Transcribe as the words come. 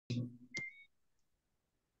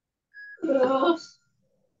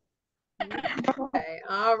Okay.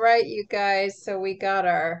 All right, you guys. So we got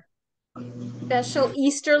our special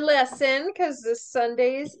Easter lesson because this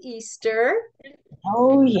Sunday is Easter.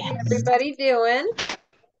 Oh, yes. Everybody doing?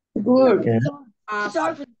 Good. Yeah.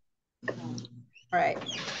 Awesome. All right.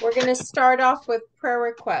 We're going to start off with prayer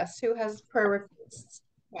requests. Who has prayer requests?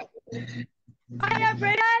 I have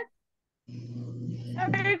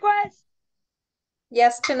a request.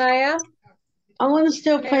 Yes, Tanaya? I want to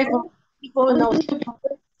still pray for people in those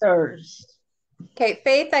sisters. Okay,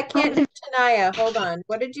 Faith, I can't hear Tanaya. Hold on.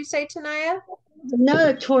 What did you say, Tanaya?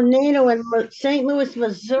 Another tornado in St. Louis,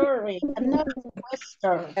 Missouri. Another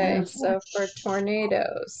twister. Okay, so for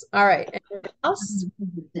tornadoes. All right. Anyone else?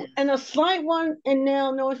 And a slight one in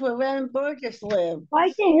Illinois where Van Burgess lived.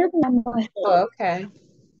 I can't hear them. Oh, okay.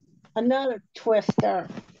 Another twister.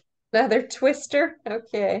 Another twister?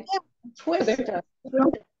 Okay. Twister.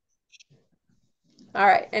 All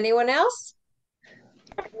right. Anyone else?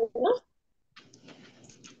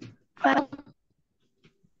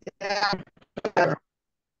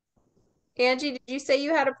 Angie, did you say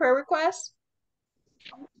you had a prayer request?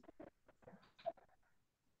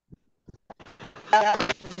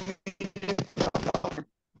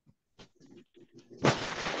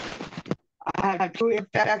 I have two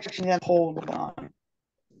infections and hold on.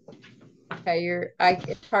 Okay,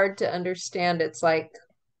 it's hard to understand. It's like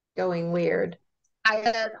going weird. I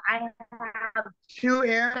have two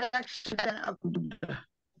ear infections.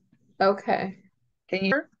 Okay. Can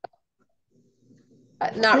you hear?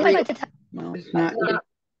 Not really. No, it's not.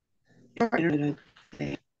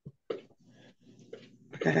 Okay.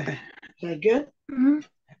 Is that good? Mm-hmm.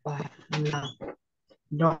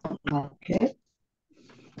 No. Okay.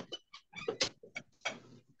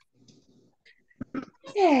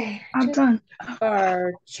 Okay. I'm done.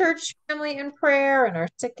 Our church family in prayer and our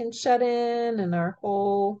sick and shut in and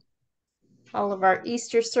all of our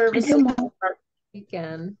Easter services our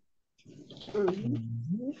weekend.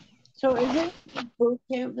 So is it boot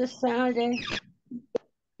camp this Saturday?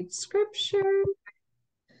 Read scripture.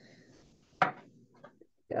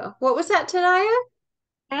 Yeah. What was that, Tanaya?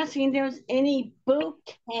 Asking if there's any boot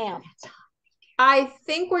camp. I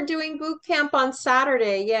think we're doing boot camp on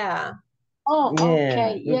Saturday. Yeah. Oh, Yeah,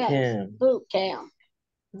 okay. boot Yes. camp. Boot camp.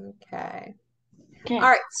 Okay. Okay. All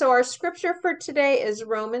right. So our scripture for today is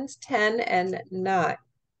Romans 10 and 9.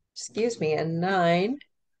 Excuse me, and 9.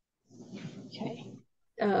 Okay.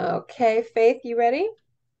 Okay, Faith, you ready?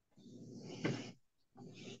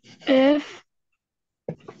 If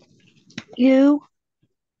you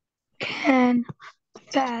can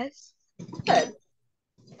fast Good.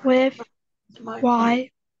 with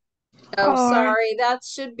why Oh, or sorry. That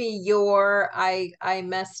should be your. I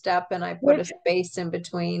messed up and I put a space in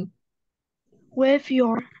between. with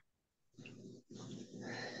your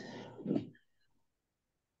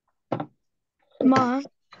mom,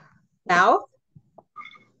 Now?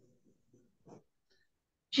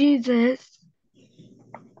 Jesus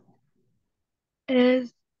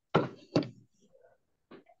is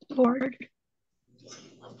Lord,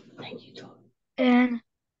 Thank you, George. and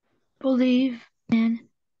believe in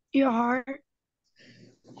your heart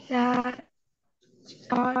that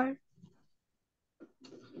God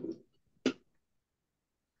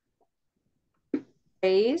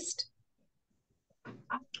Raised.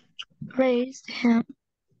 raised him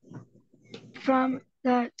from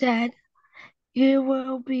the dead, you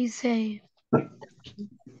will be saved.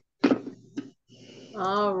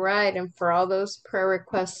 All right. And for all those prayer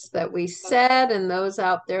requests that we said and those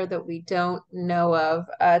out there that we don't know of,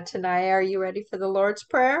 Tanaya, are you ready for the Lord's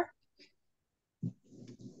Prayer?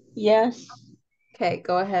 Yes. Okay,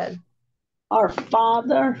 go ahead. Our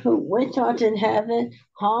Father, who which art in heaven,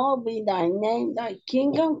 hallowed be thy name. Thy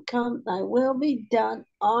kingdom come, thy will be done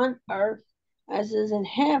on earth as is in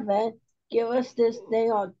heaven. Give us this day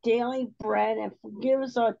our daily bread, and forgive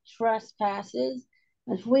us our trespasses,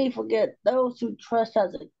 as we forget those who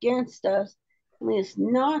trespass against us. Lead us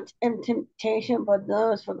not in temptation, but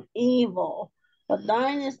deliver us from evil. For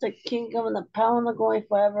thine is the kingdom and the power and the glory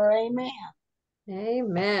forever. Amen.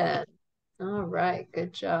 Amen. All right,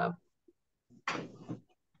 good job.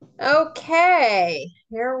 Okay,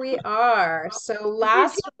 here we are. So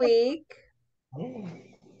last week,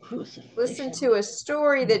 listened to a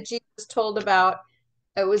story that Jesus told about.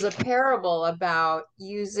 It was a parable about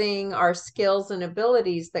using our skills and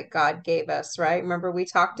abilities that God gave us, right? Remember, we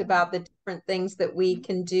talked about the different things that we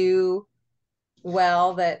can do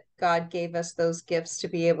well, that God gave us those gifts to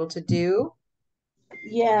be able to do.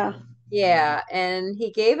 Yeah. Yeah, and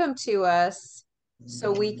He gave them to us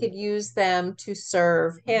so we could use them to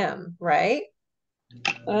serve Him, right?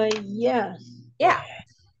 Yes. Yeah.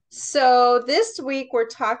 So this week we're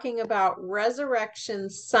talking about Resurrection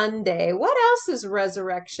Sunday. What else is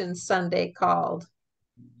Resurrection Sunday called?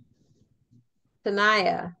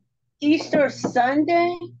 Tanaya. Easter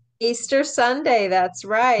Sunday? Easter Sunday, that's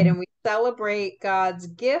right. And we celebrate God's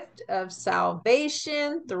gift of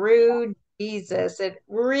salvation through Jesus. It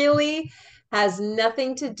really has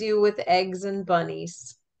nothing to do with eggs and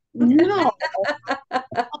bunnies. No.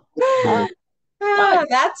 Uh, but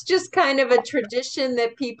That's just kind of a tradition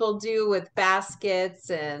that people do with baskets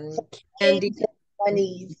and candy, eggs and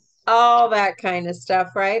bunnies. all that kind of stuff,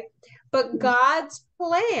 right? But God's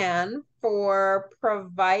plan for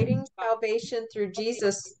providing salvation through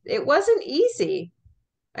Jesus, it wasn't easy.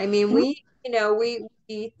 I mean, we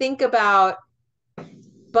think about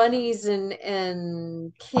bunnies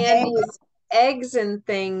and candies, eggs and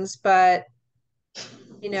things, but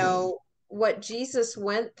what Jesus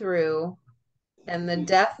went through and the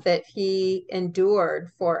death that he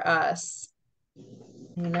endured for us,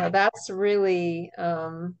 that's really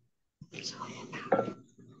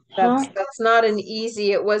Huh? that's not an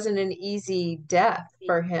easy, it wasn't an easy death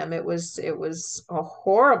for him. It was a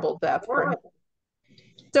horrible death for him.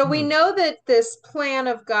 So we know that this plan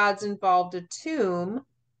of God's involved a tomb.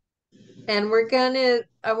 And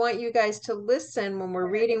I want you guys to listen when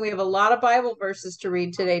we're reading. We have a lot of Bible verses to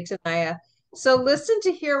read today, Tanaya. So listen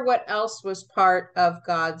to hear what else was part of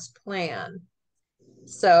God's plan.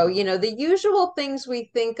 So, the usual things we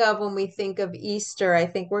think of when we think of Easter, I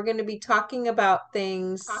think we're going to be talking about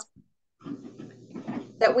things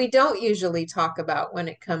that we don't usually talk about when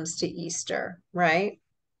it comes to Easter, right?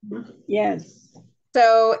 Yes.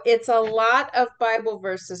 So it's a lot of Bible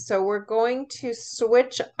verses. So we're going to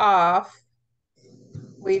switch off.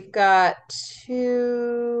 We've got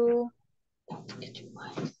two.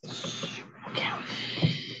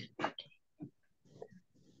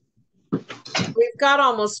 We've got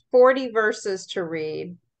almost 40 verses to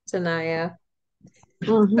read, Tanaya.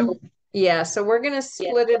 Mm-hmm. Yeah, so we're going to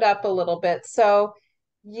split it up a little bit. So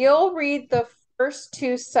you'll read the first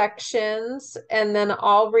two sections, and then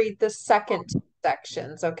I'll read the second two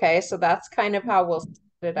sections. Okay, so that's kind of how we'll split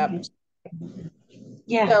it up.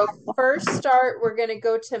 Yeah. So we're going to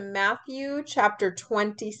go to Matthew chapter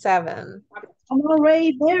 27. I'm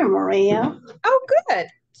already there, Maria. Oh, good.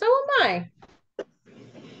 So am I.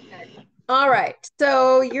 All right.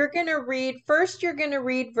 So you're going to read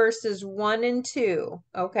verses 1 and 2.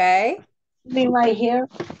 Okay. You mean right here?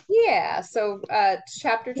 Yeah. So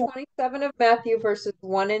chapter 27 of Matthew, verses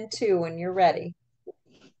 1 and 2, when you're ready.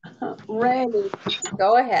 Ready.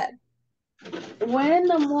 Go ahead. When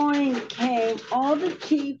the morning came, all the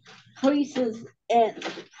chief priests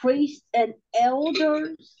and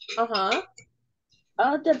elders Uh-huh.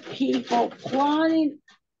 of the people plotted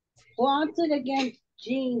against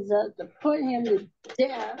Jesus to put him to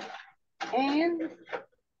death. And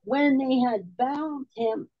when they had bound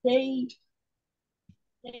him, they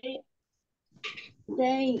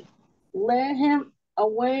led him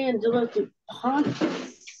away and delivered to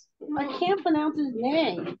Pontius. I can't pronounce his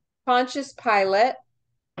name. Pontius Pilate.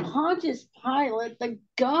 Pontius Pilate, the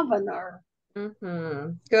governor.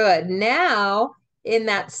 Good. Now, in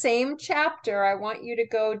that same chapter, I want you to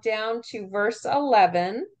go down to verse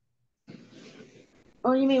 11.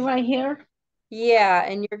 Oh, you mean right here? Yeah,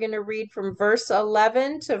 and you're going to read from verse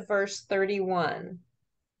 11 to verse 31.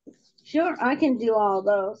 Sure, I can do all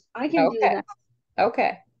those. I can do Okay. that.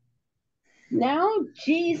 Okay. Now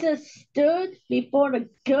Jesus stood before the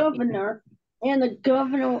governor, and the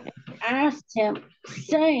governor asked him,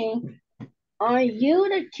 saying, "Are you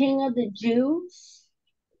the king of the Jews?"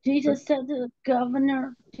 Jesus said to the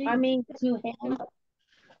governor, to him,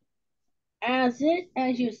 as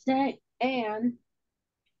you say, and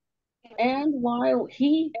while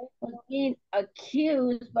he was being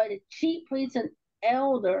accused by the chief priests and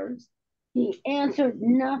elders, he answered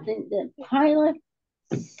nothing. Then Pilate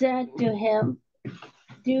said to him,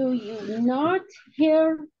 "Do you not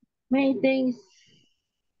hear many things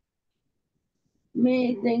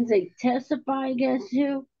they testify against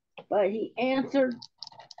you?" But he answered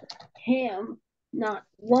him not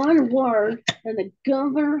one word, and the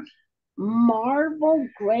governor marveled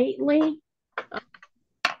greatly.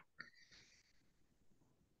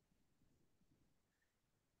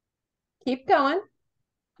 Keep going.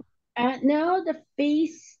 At the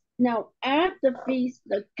feast,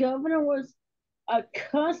 the governor was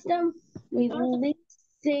accustomed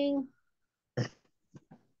releasing to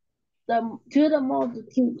the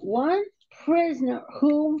multitude one prisoner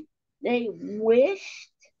whom they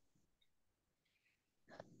wished.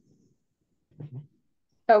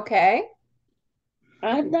 Okay.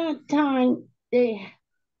 At that time, they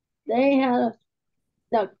had a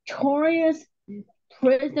notorious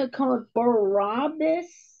prisoner called Barabbas.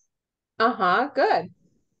 Good.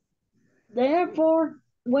 Therefore,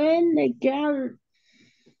 when they gathered,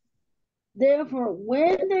 they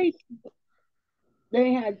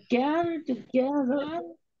had gathered together,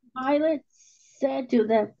 Pilate said to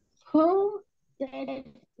them, "Whom do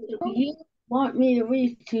you want me to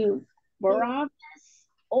release to, Barabbas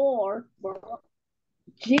or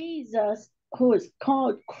Jesus, who is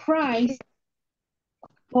called Christ?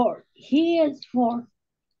 For he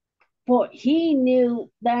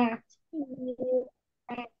knew that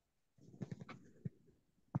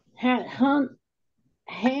had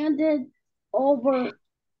handed over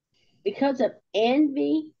because of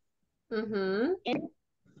envy." Mm-hmm.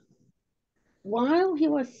 While he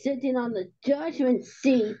was sitting on the judgment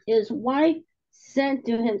seat, his wife sent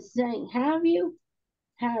to him, saying, "Have you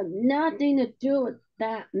had nothing to do with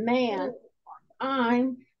that man?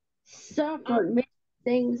 I'm suffered many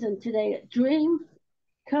things, and today a dream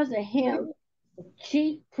because of him." The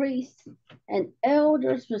chief priests and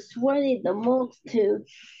elders persuaded the multitude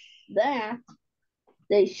that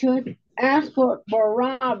they should ask for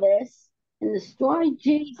Barabbas and destroy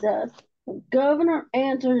Jesus. The governor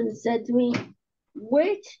answered and said to me,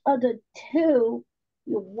 "Which of the two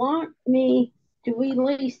you want me to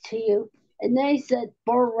release to you?" And they said,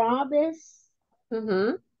 "Barabbas."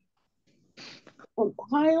 Mm-hmm. And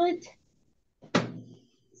Pilate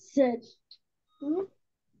said to,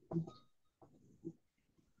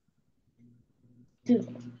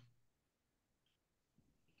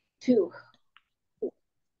 to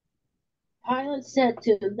Pilate said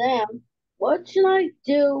to them, "What shall I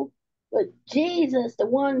do with Jesus, the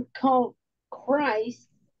one called Christ?"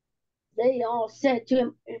 They all said to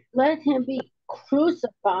him, "Let him be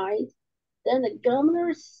crucified." Then the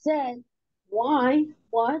governor said, "Why?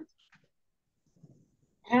 What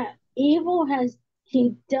evil has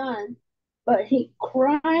he done?" But he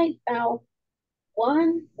cried out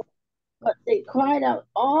one, but they cried out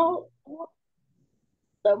all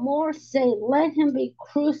the more, saying, "Let him be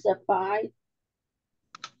crucified."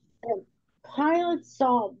 And Pilate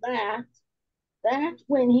saw that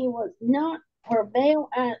when he was not prevailed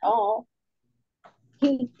at all,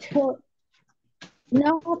 he took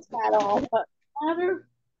not at all, but rather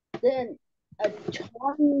than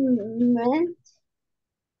atonement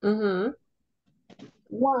Mm-hmm.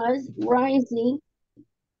 was rising,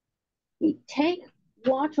 he take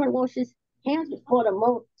water and wash his hands before the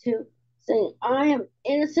multitude, saying, "I am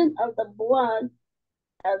innocent of the blood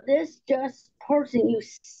of this just person. You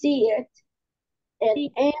see it." And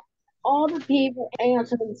all the people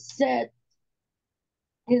answered and said,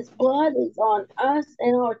 "His blood is on us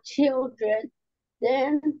and our children."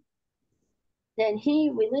 Then then he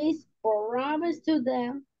released Barabbas to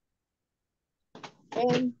them,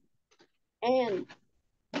 and and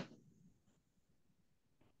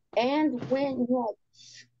and when he had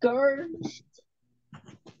scourged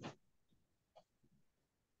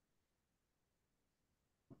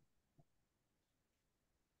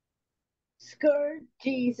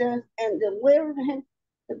Jesus and delivered him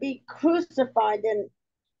to be crucified, and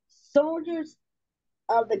soldiers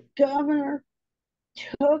of the governor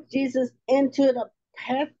took Jesus into the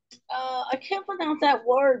I can't pronounce that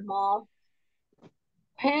word, Mom.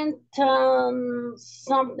 Penton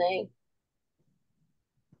something.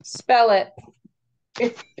 Spell it.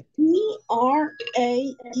 It's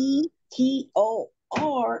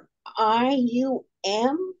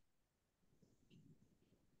Praetorium.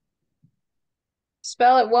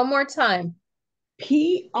 Spell it one more time.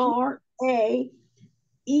 Praetorium.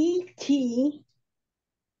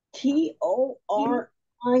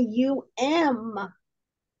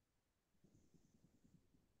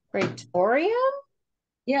 Praetorium?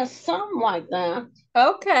 Yes, something like that.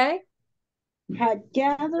 Okay. Had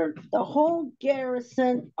gathered the whole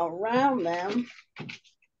garrison around them,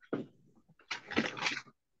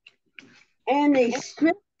 and they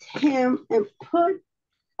stripped him and put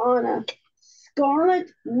on a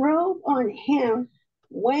scarlet robe on him.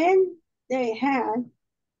 When they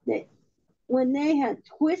had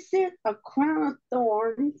twisted a crown of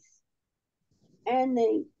thorns, and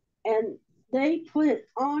they put it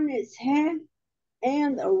on his head,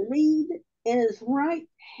 and a reed in his right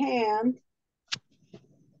hand,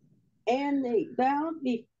 and they bowed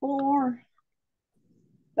before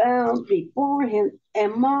him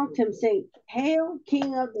and mocked him, saying, "Hail,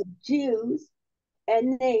 King of the Jews!"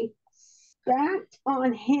 And they spat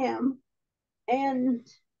on him and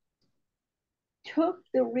took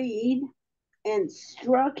the reed and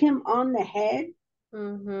struck him on the head.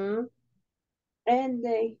 Mm-hmm. And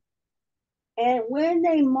And when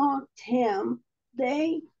they mocked him,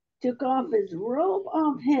 they took off his robe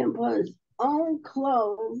off him, put his own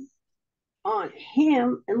clothes on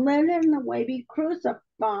him, and led him away to be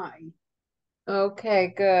crucified.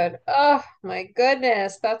 Okay, good. Oh my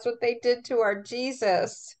goodness, that's what they did to our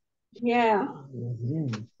Jesus. Yeah,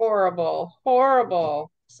 Horrible,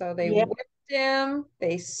 horrible. So they yeah, whipped him,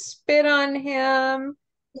 they spit on him,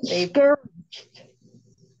 they, scourged.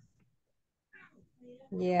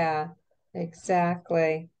 yeah,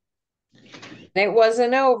 exactly. It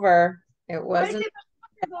wasn't over. It Where's wasn't.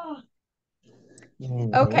 the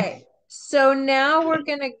Okay, so now we're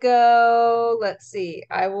gonna go, let's see,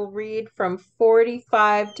 I will read from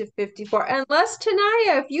 45 to 54. Unless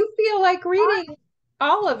Tanaya, if you feel like reading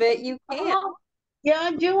all of it, you can. Yeah,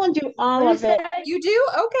 I do want to do all What of is it. that? You do?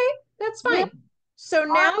 Okay, that's Yeah, fine. So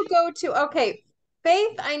now go to, okay,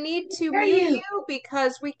 Faith, I need to hear mute you. you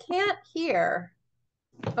because we can't hear.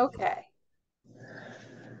 Okay.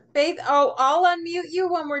 Faith, oh, I'll unmute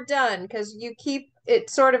you when we're done because you keep it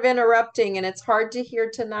sort of interrupting and it's hard to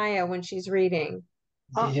hear Tanaya when she's reading.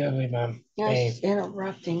 Mom. Yeah, she's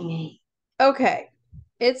interrupting me. Okay.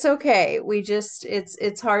 It's okay.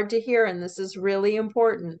 It's hard to hear and this is really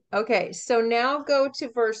important. Okay, so now go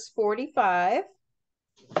to verse 45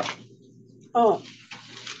 Oh,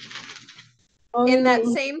 oh, in you that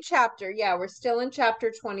mean, same chapter. Yeah, we're still in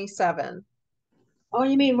chapter 27. oh,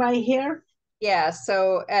 you mean right here? Yeah,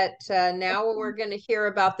 so at now we're going to hear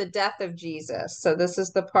about the death of Jesus. So this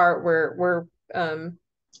is the part where we're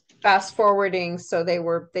fast forwarding. So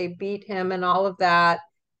they beat him and all of that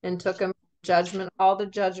and took him judgment hall to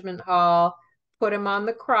judgment hall, put him on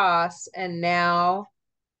the cross, and now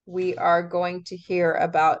we are going to hear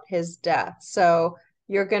about his death. So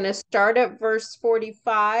you're going to start at verse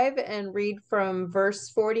 45 and read from verse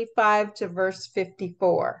 45 to verse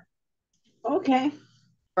 54. Okay.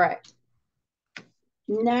 Right.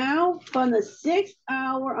 Now, from the 6th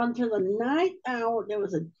hour until the 9th hour, there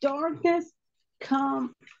was a darkness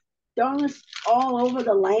all over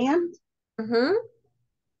the land. Mm-hmm.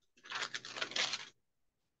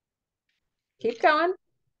 Keep going.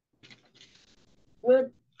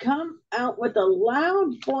 Would come out with a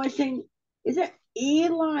loud voice saying, is it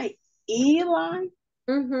Eli, Eli?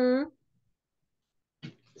 Mm-hmm.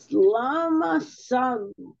 Lama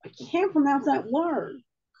Sub. I can't pronounce that word.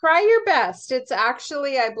 Try your best. It's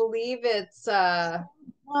actually, I believe it's Not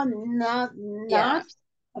yeah,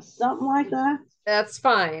 something like that. that's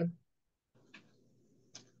fine.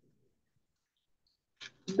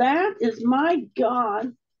 That is my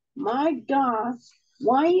God,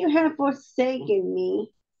 why you have forsaken me.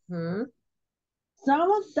 Hmm.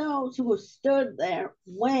 Some of those who stood there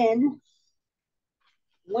when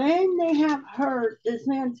they have heard this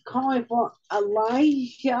man's calling for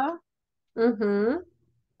Elijah, Mm-hmm.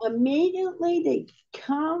 immediately they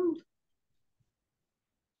come.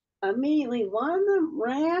 Immediately, one of them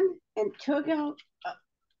ran and took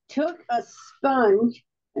a sponge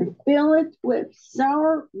and filled it with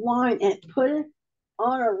sour wine and put it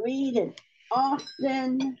on a reed and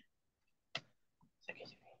often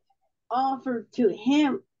offered to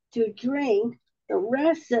him to drink. The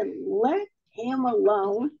rest said, let him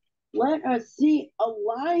alone. Let us see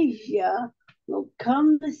Elijah will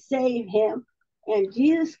come to save him. And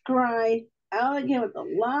Jesus cried out again with a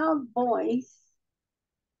loud voice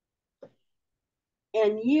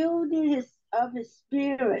and yielded of his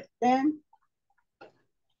spirit. Then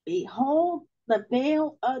behold, the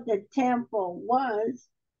veil of the temple was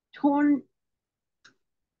torn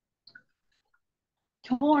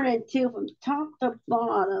in two from top to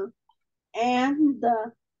bottom, and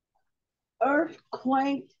the earth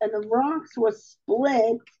quaked, and the rocks were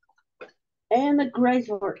split, and the graves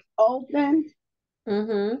were opened.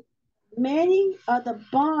 Mm-hmm. Many of the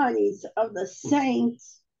bodies of the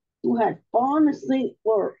saints who had fallen asleep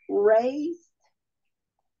were raised,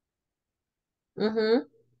 Mm-hmm.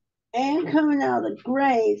 and coming out of the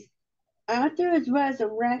graves after his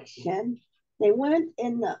resurrection, they went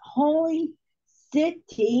in the holy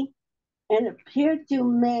city and appeared to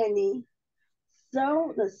many.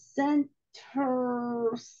 So the center,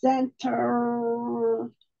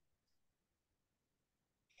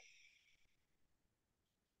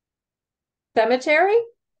 Cemetery?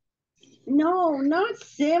 no, not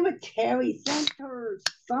cemetery, center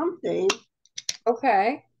something,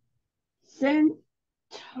 Okay.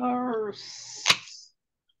 center,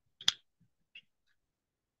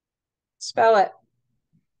 Spell it.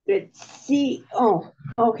 it's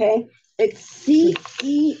okay, it's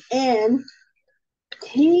Centurion,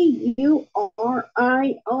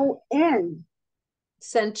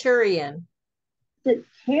 Centurion.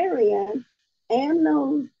 Centurion, and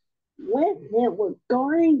those with him were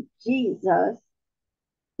guarding Jesus,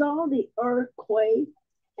 saw the earthquake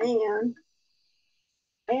and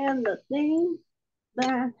the thing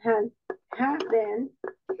that had happened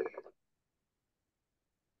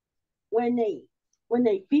when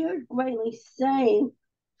they feared greatly, saying,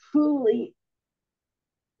 "Truly,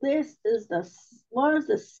 this is the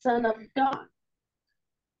Son of God."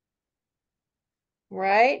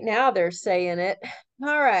 Right now they're saying it.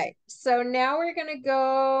 All right. So now we're going to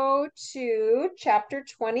go to chapter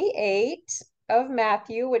 28 of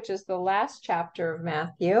Matthew, which is the last chapter of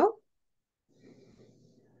Matthew.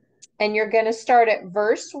 And you're going to start at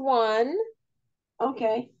verse 1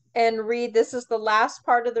 Okay. and read. This is the last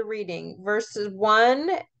part of the reading, verses 1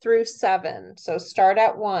 through 7. So start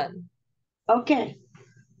at 1. Okay.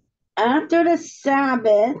 After the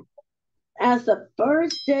Sabbath, as the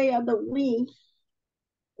first day of the week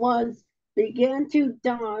was began to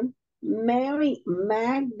dawn, Mary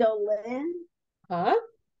Magdalene Huh?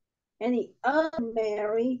 and the other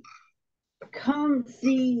Mary come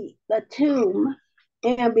see the tomb,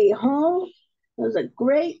 and behold, there was a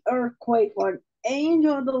great earthquake, for an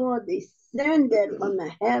angel of the Lord descended from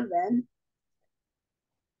the heaven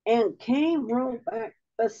and came, rolled back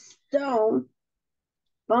the stone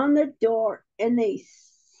from the door, and they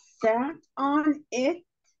sat on it,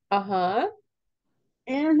 Uh-huh.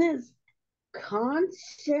 and his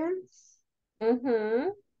conscience Mm-hmm.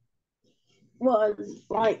 was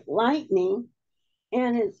like lightning,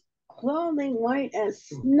 and his clothing white as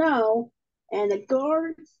snow, and the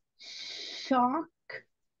guards shook,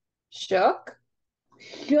 Shook.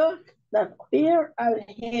 shook the fear of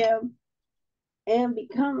him, and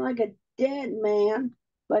become like a dead man.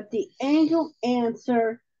 But the angel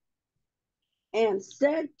answered and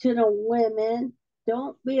said to the women,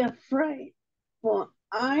 "Don't be afraid, for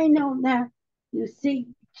I know that you see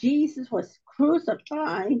Jesus was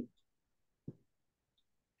crucified.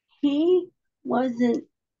 He wasn't,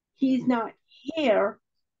 he's not here,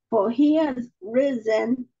 for he has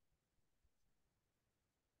risen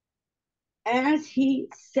as he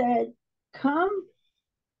said. Come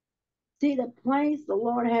see the place the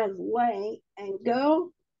Lord has laid, and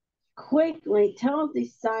go quickly tell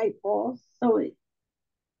disciples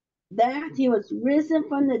that he was risen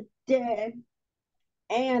from the dead,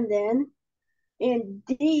 and then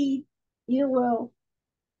indeed you will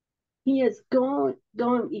he is going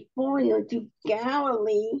before you to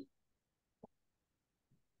Galilee.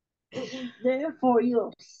 Therefore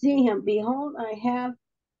you'll see him. Behold, I have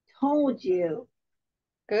told you."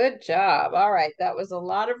 Good job. All right. That was a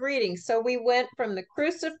lot of reading. So we went from the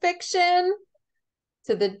crucifixion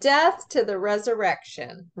to the death to the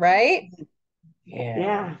resurrection, right?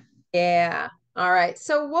 Yeah. Yeah. All right.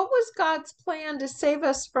 So what was God's plan to save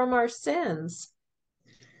us from our sins?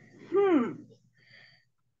 Hmm.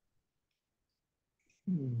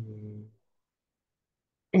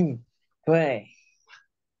 Play.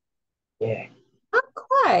 Yeah. Not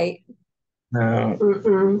quite. No.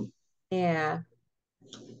 Mm-mm. Yeah.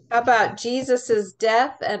 How about Jesus's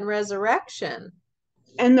death and resurrection?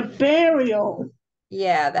 And the burial.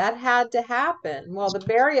 Yeah, that had to happen. Well, the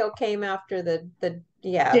burial came after the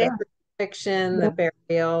Yeah. crucifixion, the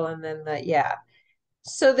burial, and then the.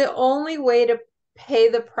 So the only way to pay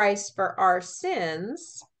the price for our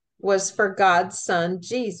sins was for God's son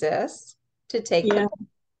Jesus to take the Yeah.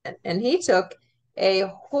 punishment. And he took a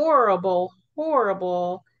horrible,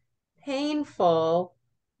 horrible, painful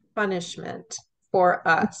punishment for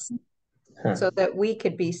us so that we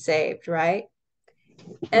could be saved, right?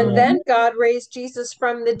 And then God raised Jesus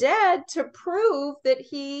from the dead to prove that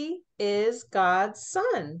he is God's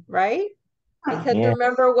son, right? Because Yeah.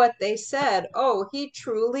 remember what they said. Oh, he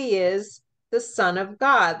truly is the Son of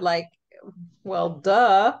God. Like, well,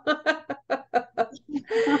 duh.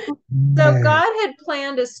 So God had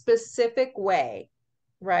planned a specific way,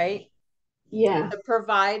 right? Yeah. To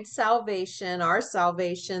provide salvation, our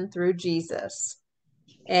salvation through Jesus.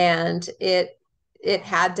 And it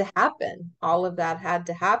had to happen. All of that had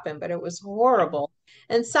to happen, but it was horrible.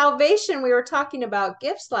 And salvation, we were talking about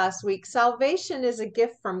gifts last week. Salvation is a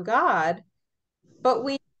gift from God, but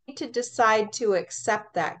we need to decide to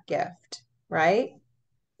accept that gift, right?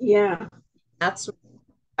 Yeah. That's what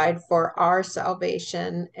died for our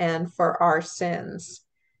salvation and for our sins.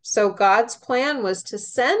 So God's plan was to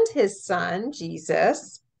send his son,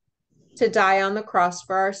 Jesus, to die on the cross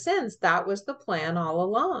for our sins. That was the plan all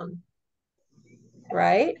along.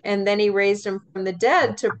 Right? And then he raised him from the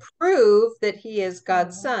dead to prove that he is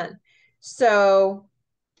God's son. So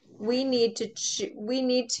we need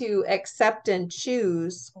to accept and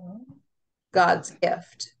choose God's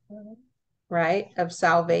gift, right? Of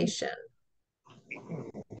salvation.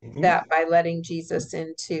 that by letting Jesus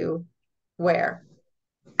into where?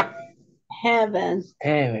 Heaven.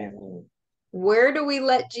 Heaven. Where do we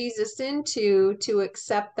let Jesus into to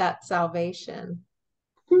accept that salvation?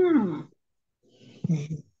 Hmm.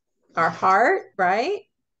 Our heart, right?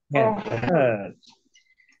 Yeah.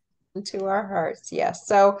 Into our hearts, yes.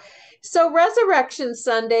 So Resurrection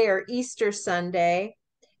Sunday or Easter Sunday,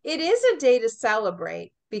 it is a day to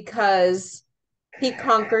celebrate because he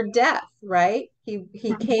conquered death, right?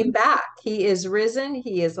 He came back. He is risen,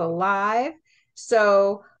 he is alive.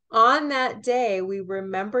 So on that day, we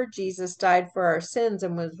remember Jesus died for our sins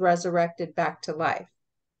and was resurrected back to life.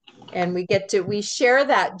 And we share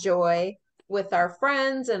that joy with our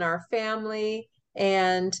friends and our family.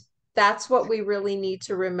 And that's what we really need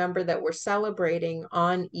to remember, that we're celebrating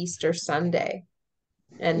on Easter Sunday.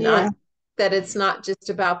 And Yeah. not that it's not just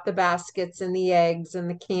about the baskets and the eggs and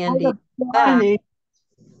the All candy. the bunnies.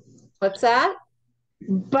 What's that?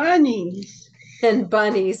 Bunnies. And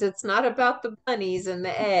bunnies. It's not about the bunnies and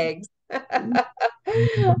the eggs.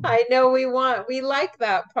 I know we like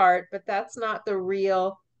that part, but that's not the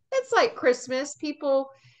real. It's like Christmas. People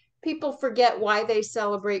forget why they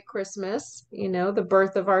celebrate Christmas, the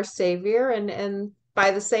birth of our Savior, and by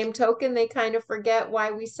the same token, they kind of forget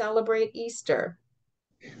why we celebrate Easter.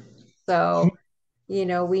 So,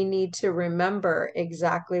 we need to remember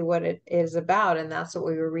exactly what it is about, and that's what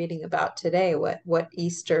we were reading about today, what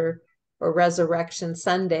Easter or Resurrection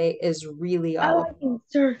Sunday is really I all about. like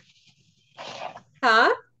Easter.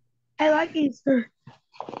 Huh? I like Easter.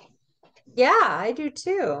 Yeah, I do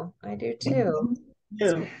too. I do too.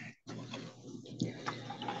 Yeah.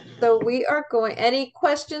 So we are going, any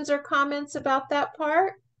questions or comments about that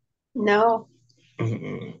part? No.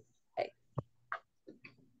 Mhm. Okay.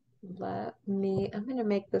 I'm going to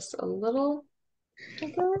make this a little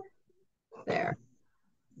bigger. There.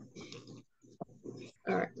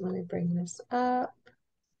 All right, let me bring this up.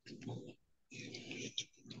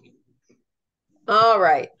 All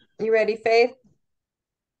right. You ready, Faith?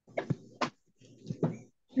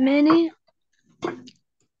 Many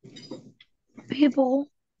people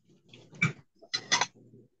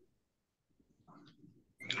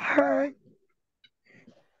heard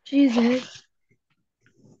Jesus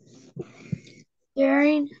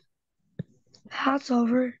during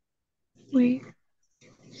Passover week.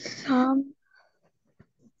 Some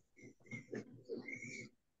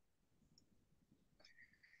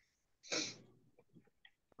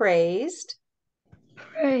Praised.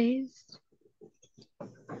 praised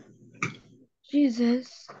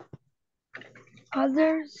Jesus.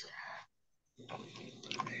 Others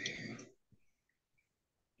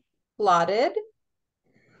Plotted.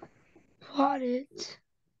 plotted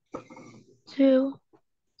to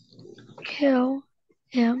kill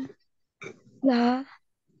him. The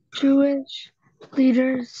Jewish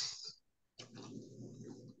leaders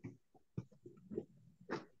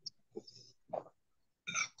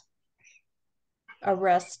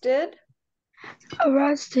Arrested.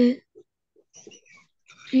 arrested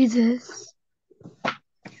Jesus.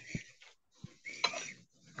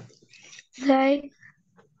 They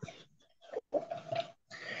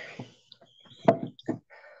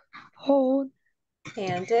hold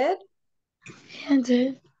Handed.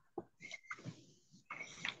 handed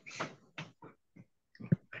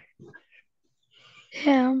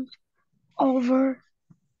him over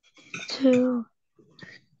to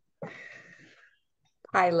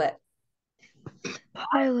Pilate.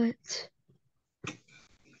 Pilate.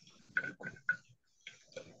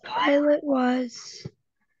 Pilate was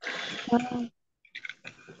the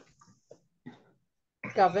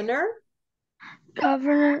Governor.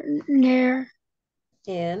 governor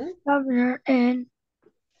In in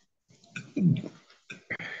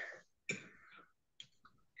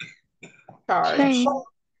charge.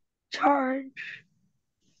 charge.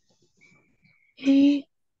 He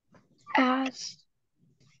asked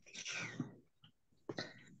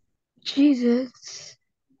Jesus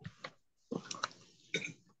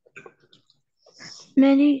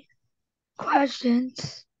many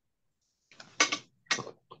questions.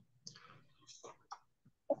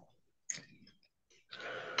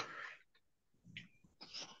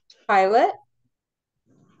 Pilate.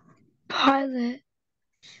 Pilate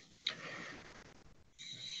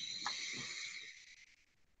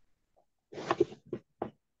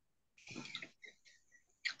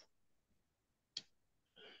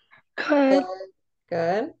could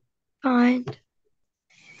Good. find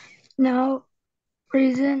no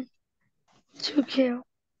reason to kill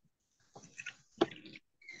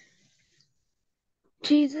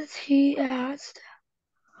Jesus. He asked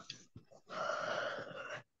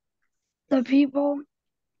the people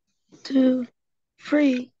to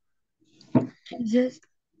free Jesus,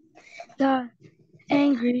 the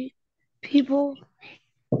angry people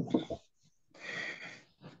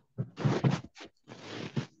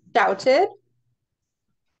Shouted.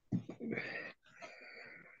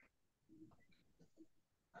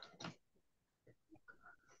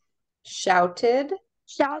 Shouted.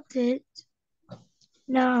 shouted,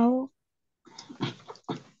 "No,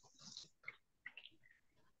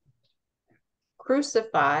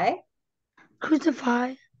 Crucify.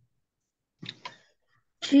 crucify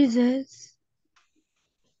Jesus."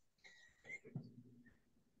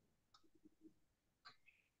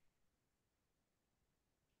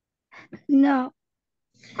 No,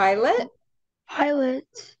 Pilate.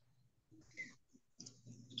 Pilate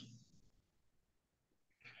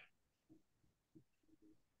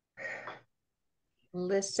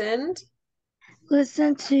Listened.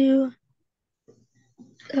 listened to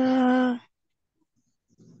the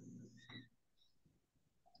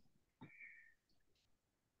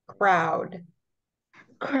Crowd.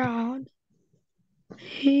 crowd.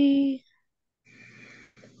 He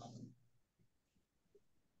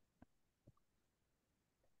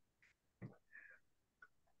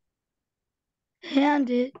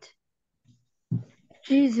handed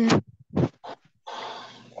Jesus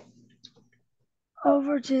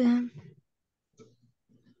over to them.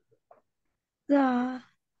 The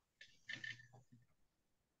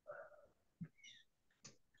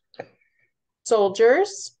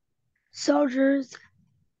Soldiers. soldiers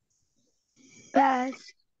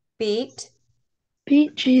Beat.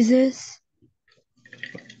 beat Jesus.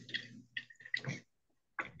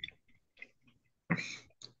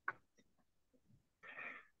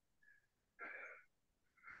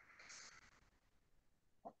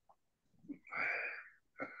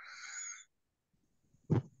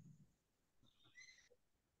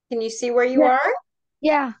 Can you see where you Yeah. are?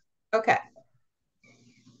 Yeah, Okay.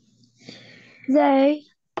 they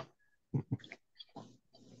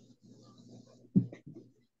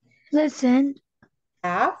listened,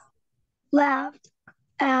 Half. laughed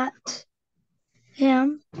at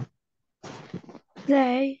him.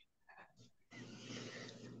 They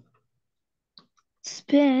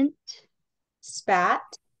spent, Spat.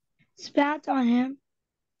 spat on him.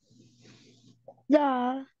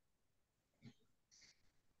 The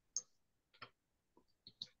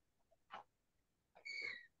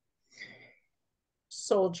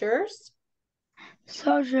Soldiers.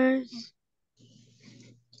 soldiers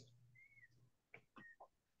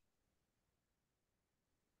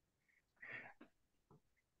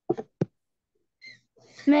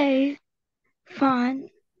made fun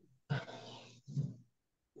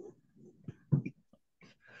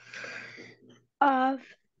of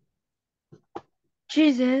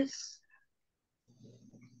Jesus.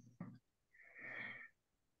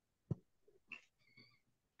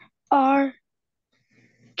 Our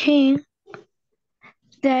king.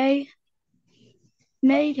 They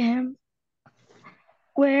made him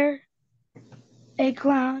wear a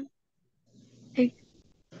crown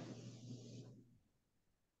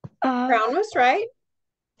Crown was right.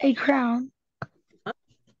 a crown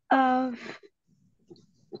of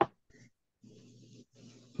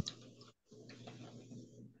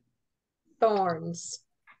Thorns.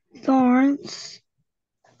 thorns.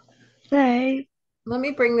 They Let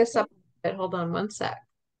me bring this up a bit. Hold on one sec.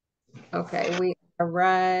 Okay, we are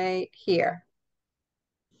right here.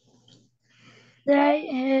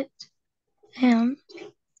 hit him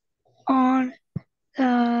on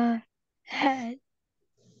the head.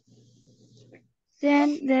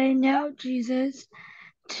 Then they nailed Jesus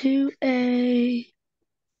to a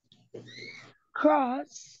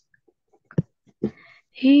cross.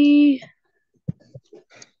 He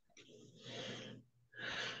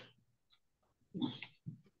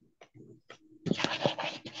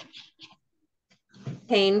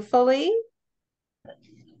Painfully.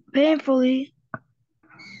 painfully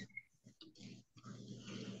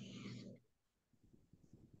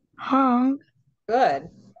hung Good.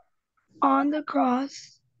 on the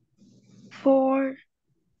cross for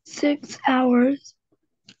 6 hours.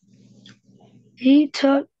 He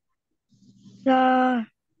took the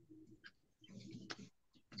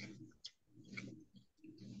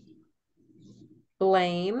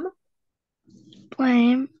Blame.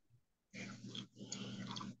 blame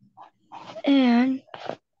and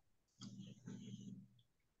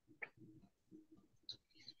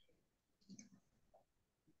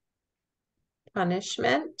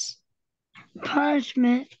Punishment.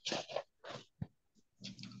 punishment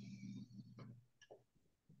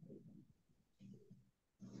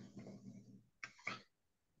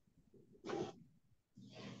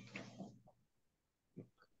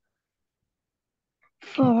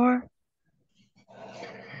for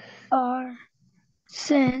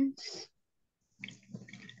sins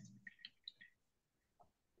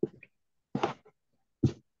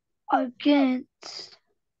against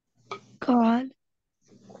God,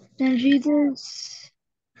 then Jesus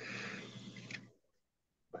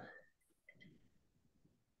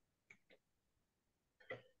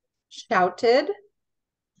shouted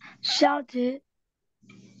shouted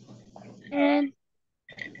in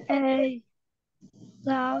a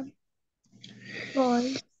loud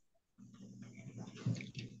voice,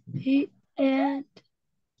 and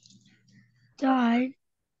died.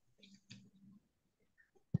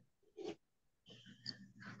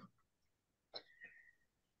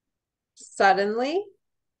 suddenly,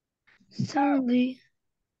 Suddenly,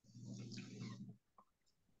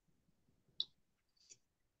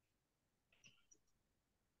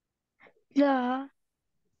 the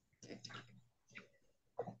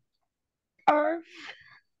earth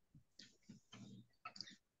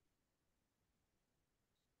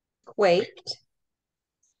quaked,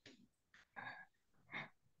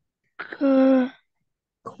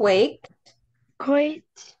 quaked,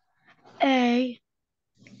 quaked. A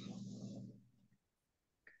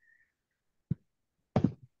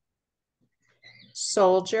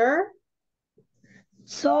soldier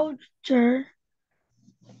soldier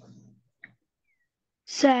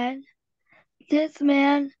said, "This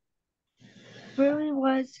man really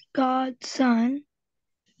was God's son."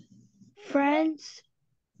 Friends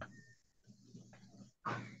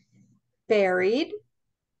buried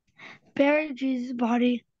buried Jesus'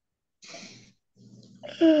 body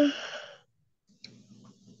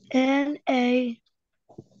in a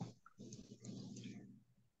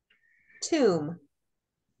tomb.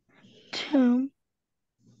 tomb.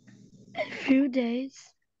 A few days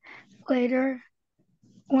later,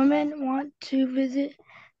 women want to visit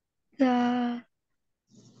the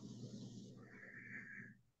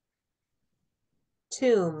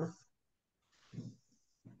Tomb.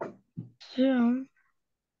 tomb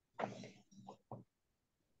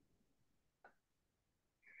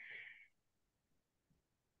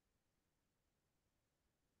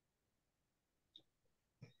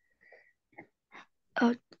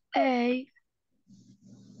of a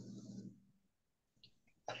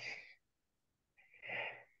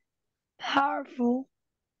powerful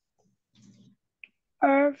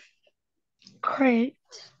earthquake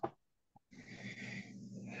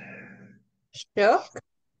Shook.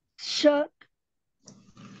 shook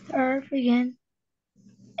the earth again,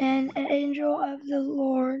 and an angel of the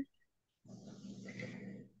Lord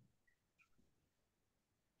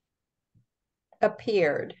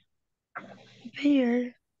Appeared.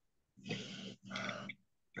 appeared.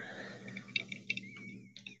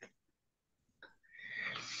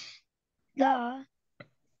 The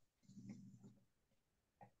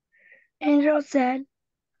angel said,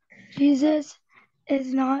 "Jesus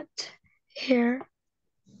is not here.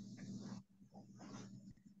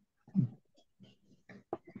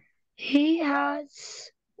 He has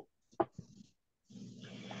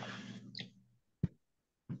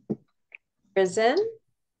Risen.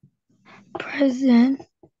 risen,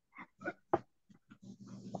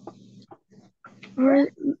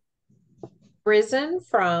 Risen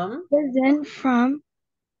from risen from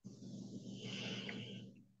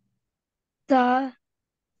the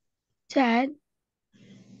dead.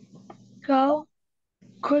 Go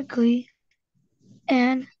quickly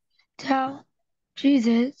and tell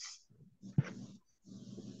Jesus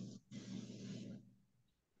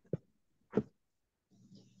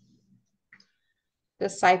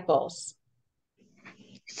disciples.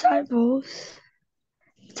 disciples,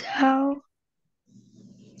 tell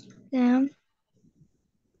them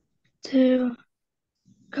to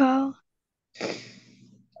go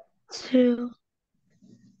to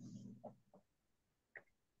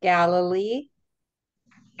Galilee.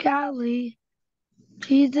 Galilee.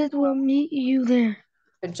 Jesus will meet you there."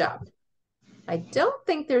 Good job. I don't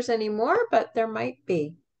think there's any more, but there might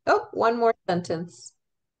be. Oh, one more sentence.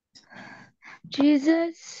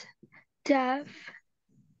 Jesus' death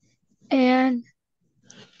and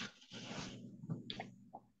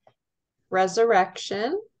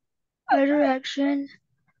Resurrection. resurrection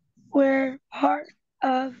were part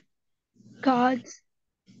of God's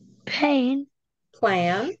pain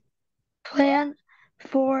Plan. plan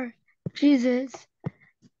for Jesus.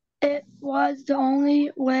 It was the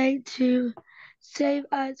only way to save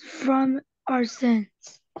us from our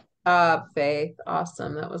sins. Faith.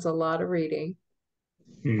 Awesome. That was a lot of reading.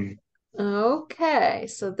 Hmm. Okay,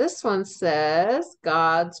 so this one says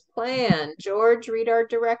God's plan. George, read our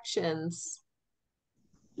directions.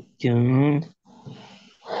 John,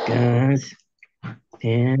 God's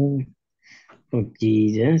plan for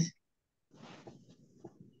Jesus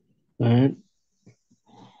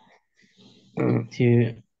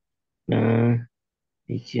to the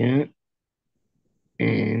teacher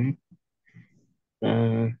and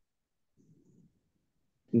the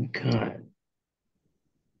God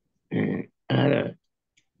and other.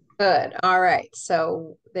 Good. All right.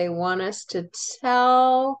 So they want us to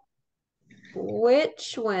tell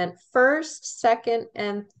which went first, second,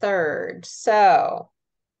 and third. So,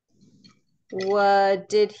 what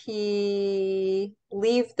did he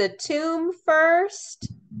leave the tomb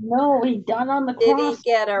first? No, he died on the Did he cross.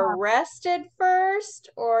 get arrested first,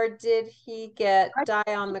 or did he die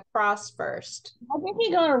on the cross first? I think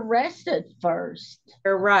he got arrested first.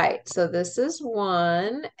 You're right. So this is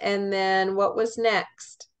one. And then what was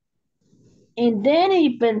next? And then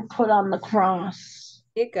he'd been put on the cross.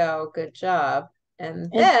 There you go. Good job.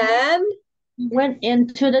 And And then he went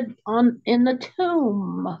into in the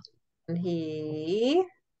tomb. he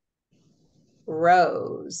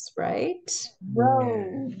rose, right?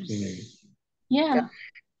 Rose. Yeah.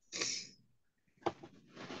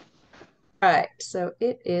 All right, so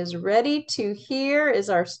it is ready to hear is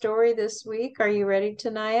our story this week. Are you ready,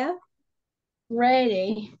 Tanaya?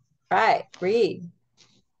 Ready. Right, read.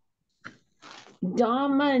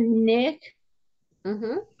 Dominic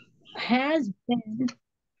Mm-hmm. has been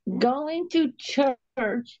going to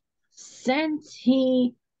church since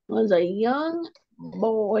he was a young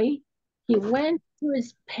boy. He went to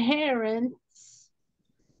his parents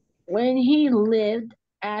when he lived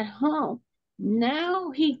at home.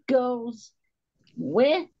 Now he goes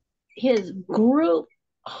with his group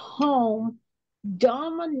home.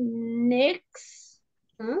 Dominic's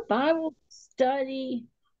Hmm? Bible study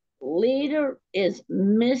leader is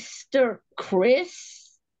Mr.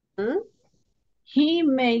 Chris. Hmm? He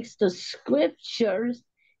makes the scriptures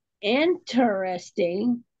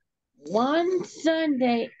interesting. One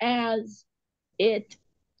Sunday, as it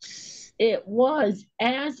was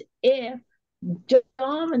as if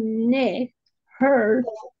Dominic heard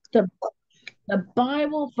the, the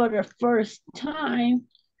Bible for the first time.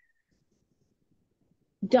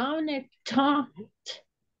 Dominic talked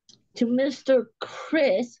to Mr.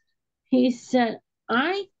 Chris. He said,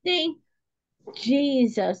 I think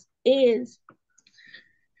Jesus is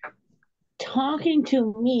talking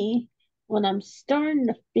to me when I'm starting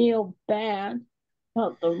to feel bad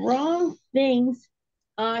about the wrong things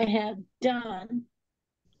I have done.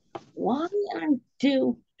 Why I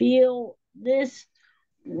do feel this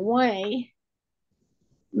way?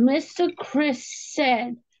 Mr. Chris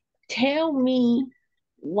said, tell me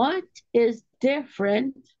what is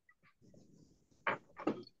different.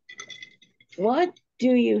 What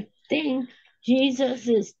do you think Jesus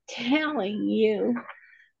is telling you?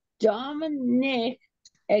 Dominic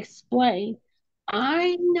explained,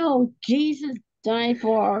 I know Jesus died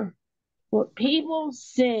for people's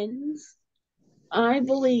sins. I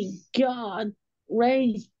believe God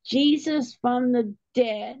raised Jesus from the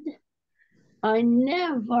dead. I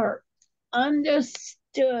never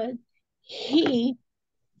understood he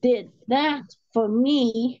did that for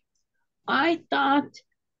me. I thought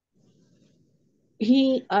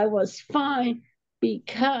I was fine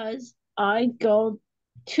because I go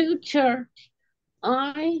to church.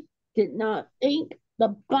 I did not think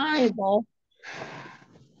the Bible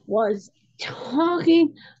was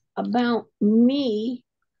talking about me,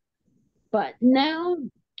 but now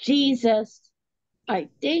I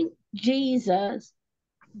think Jesus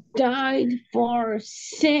died for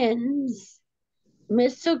sins.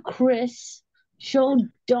 Mr. Chris showed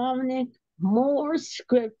Dominic more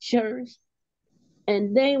scriptures,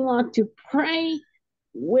 and they want to pray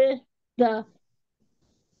with the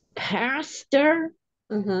pastor.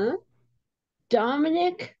 Mm-hmm.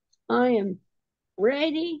 Dominic, I am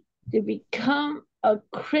ready to become a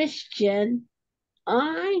Christian.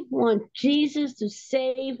 I want Jesus to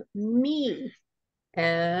save me.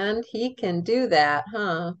 And he can do that,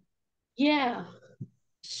 huh? Yeah.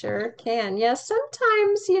 Sure can. Yeah,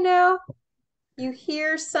 sometimes, you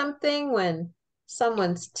hear something when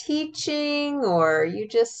someone's teaching or you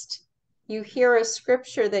hear a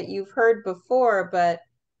scripture that you've heard before, but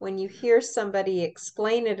when you hear somebody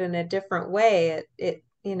explain it in a different way,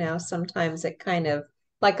 sometimes it kind of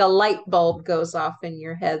like a light bulb goes off in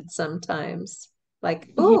your head sometimes. Like,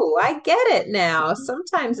 Yeah. ooh, I get it now.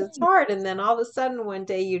 Sometimes it's hard, and then all of a sudden one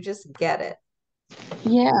day you just get it.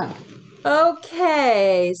 Yeah.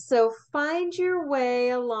 Okay, so find your way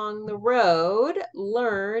along the road,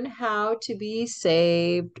 learn how to be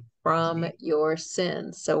saved from your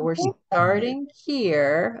sins. So we're starting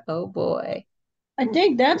here. Oh boy. I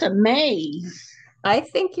think that's a maze. I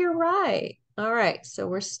think you're right. All right, so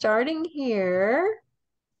we're starting here.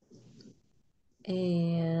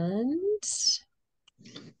 And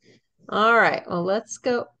All right. Well, let's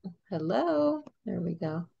go. Hello. There we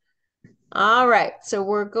go. All right. So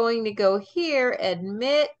we're going to go here.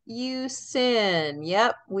 Admit you sin.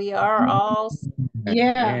 Yep. We are all.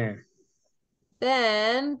 Yeah.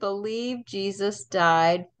 Then believe Jesus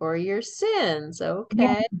died for your sins.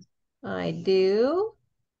 Okay. I do.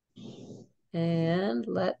 And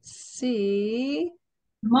let's see.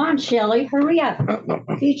 Come on, Shelly, hurry up.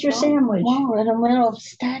 Eat your sandwich. Oh, we're in the middle of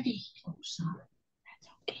study. Oh, sorry. That's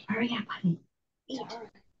okay. Hurry up, honey. Eat.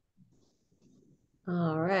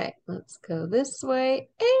 All right, let's go this way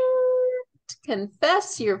and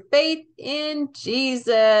confess your faith in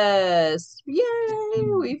Jesus. Yay,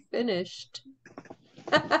 we finished.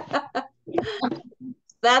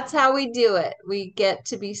 That's how we do it. We get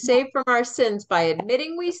to be saved from our sins by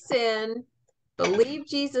admitting we sin, believe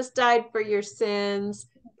Jesus died for your sins,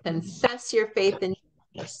 confess your faith in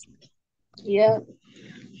Jesus. Yeah.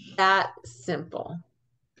 That simple.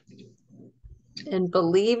 And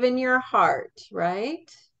believe in your heart,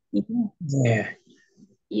 right? Yeah.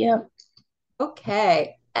 Yep.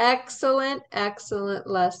 Okay. Excellent, excellent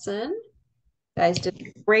lesson. Guys did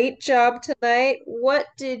a great job tonight. What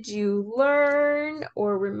did you learn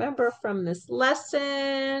or remember from this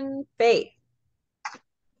lesson? Faith.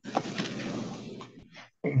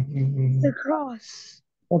 The cross.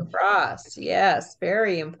 Cross. Yes,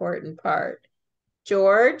 very important part.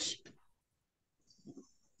 George?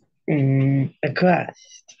 A class.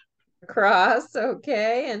 Cross.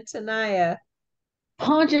 Okay. And Tanaya?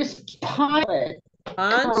 Pontius Pilate.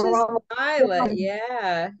 Pontius Pilate.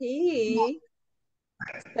 Yeah. He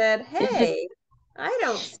said, hey, I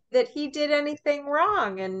don't see that he did anything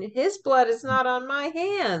wrong and his blood is not on my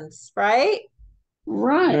hands, right?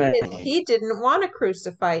 Right. He didn't want to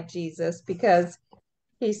crucify Jesus because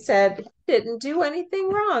he said he didn't do anything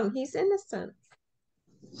wrong. He's innocent.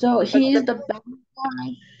 So he's the bad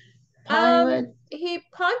guy. Pilate.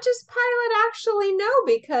 Pontius Pilate actually no,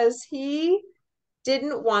 because he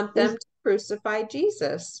didn't want them to crucify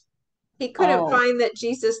Jesus. He couldn't find that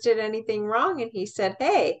Jesus did anything wrong, and he said,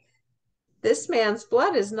 hey, this man's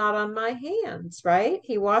blood is not on my hands, right?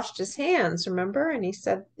 He washed his hands, remember? And he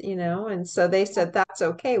said, and so they said, that's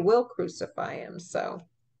okay, we'll crucify him. So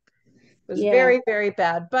it was very, very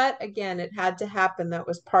bad. But again, it had to happen. That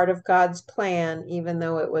was part of God's plan, even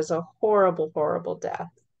though it was a horrible, horrible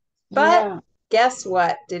death. But guess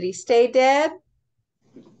what? Did he stay dead?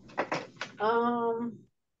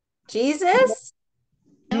 Jesus?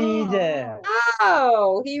 Jesus.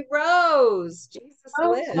 Oh, he rose. Jesus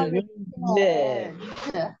lived.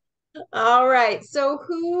 Yeah. All right. So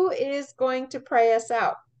who is going to pray us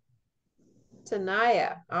out?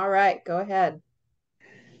 Tanaya. All right. Go ahead.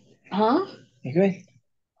 Huh? Okay.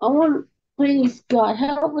 I want, please, God,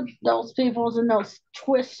 help with those people and those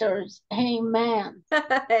twisters. Amen.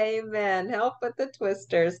 Amen. Help with the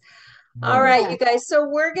twisters. All right, you guys. So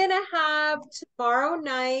we're going to have tomorrow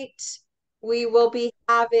night, we will be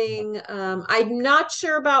having, I'm not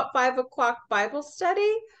sure about 5 o'clock Bible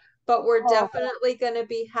study, but we're definitely going to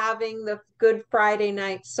be having the Good Friday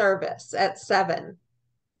night service at 7.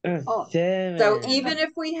 So even if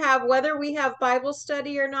whether we have Bible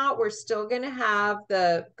study or not, we're still going to have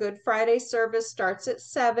the Good Friday service starts at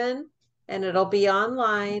 7 and it'll be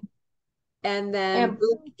online. And then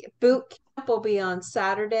boot camp will be on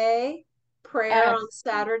Saturday, prayer on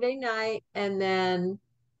Saturday night, and then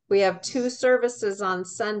we have 2 services on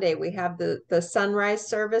Sunday. We have the sunrise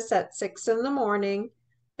service at 6 in the morning,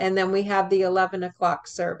 and then we have the 11 o'clock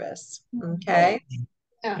service. Okay.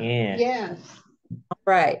 Yeah. Yes.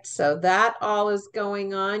 Right. So that all is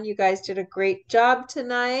going on. You guys did a great job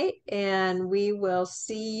tonight, and we will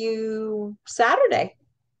see you Saturday.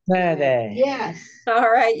 Saturday. Yes.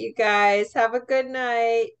 All right, you guys. Have a good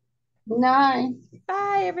night. Night.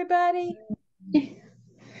 Bye, everybody.